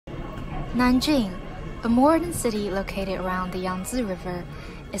Nanjing, a modern city located around the Yangtze River,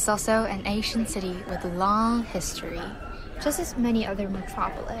 is also an ancient city with a long history. Just as many other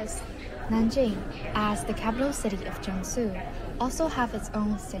metropolises, Nanjing, as the capital city of Jiangsu, also have its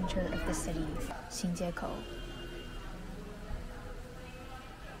own center of the city, Xinjieko.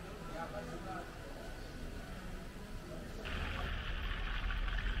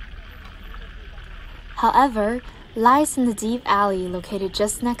 However, lies in the deep alley located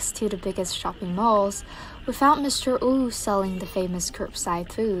just next to the biggest shopping malls, we found Mr. Wu selling the famous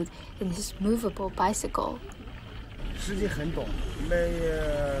curbside food in his movable bicycle. 时间很短，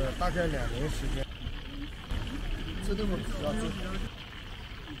大概2年时间。这都是主要是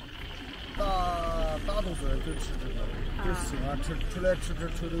大多数人都吃这个，就喜欢出来吃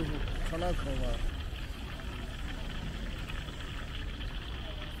臭豆腐，尝尝口味。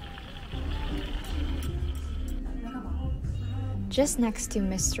Just next to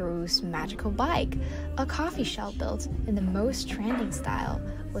Mr. Wu's magical bike, a coffee shop built in the most trending style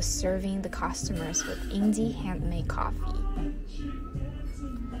was serving the customers with indie handmade coffee.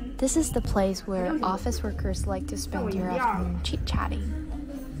 This is the place where office workers like to spend their afternoon chit-chatting.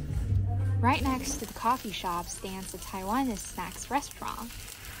 Right next to the coffee shop stands a Taiwanese snacks restaurant.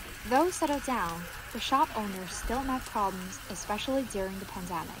 Though settled down, the shop owners still met problems, especially during the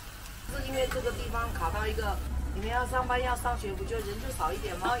pandemic. 因为这个地方卡到一个 你们要上班要上学，不就人就少一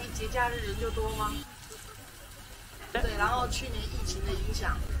点吗？然后一节假日人就多吗？对，然后去年疫情的影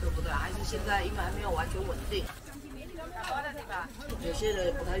响，对不对？还是现在因为还没有完全稳定，有些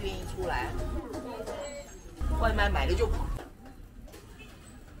人不太愿意出来，外卖买了就跑。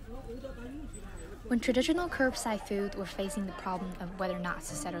 When traditional curbside food were facing the problem of whether or not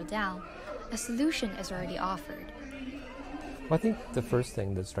to settle down, a solution is already offered. Well, I think the first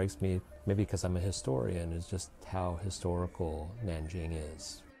thing that strikes me, maybe because I'm a historian, is just how historical Nanjing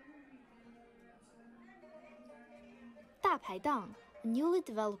is. 大排档, a newly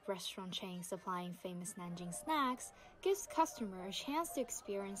developed restaurant chain supplying famous Nanjing snacks, gives customers a chance to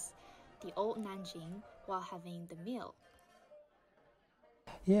experience the old Nanjing while having the meal.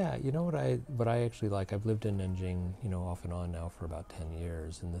 Yeah, you know what I actually like? I've lived in Nanjing, off and on now for about 10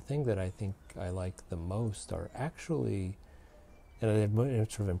 years, and the thing that I think I like the most are actually, and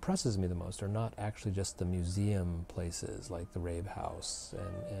it sort of impresses me the most, are not actually just the museum places like the Rave House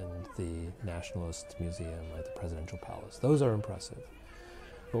and the Nationalist Museum, like the Presidential Palace. Those are impressive.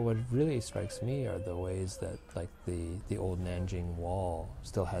 But what really strikes me are the ways that, like, the old Nanjing Wall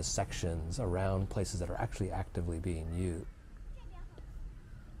still has sections around places that are actually actively being used.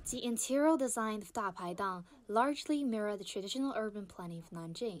 The interior design of Dapaidang largely mirrored the traditional urban planning of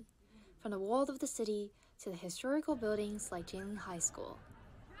Nanjing, from the wall of the city to the historical buildings like Jianling High School.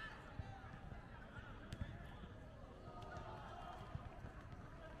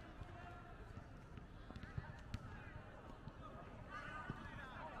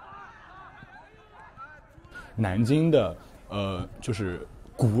 Nanjing 的就是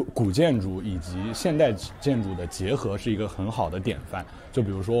古建筑以及现代建筑的结合是一个很好的典范。就比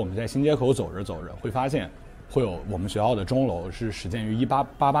如说我们在新街口走着走着，会发现会有我们学校的钟楼是始建于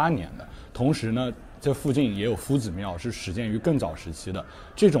1888年的，同时呢，这附近也有夫子庙是始建于更早时期的。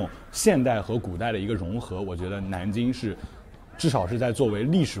这种现代和古代的一个融合，我觉得南京是至少是在作为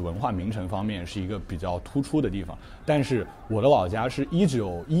历史文化名城方面是一个比较突出的地方。但是我的老家是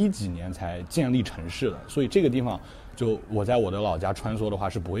1910几年才建立城市的，所以这个地方就我在我的老家穿梭的话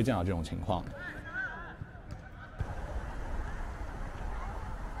是不会见到这种情况的。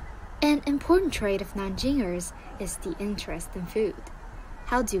An important trait of Nanjingers is the interest in food.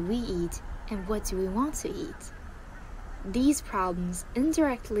 How do we eat, and what do we want to eat? These problems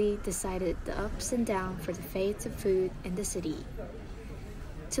indirectly decided the ups and downs for the fate of food in the city.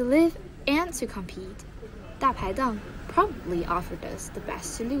 To live and to compete, Dapaidang probably offered us the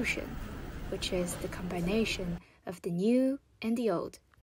best solution, which is the combination of the new and the old.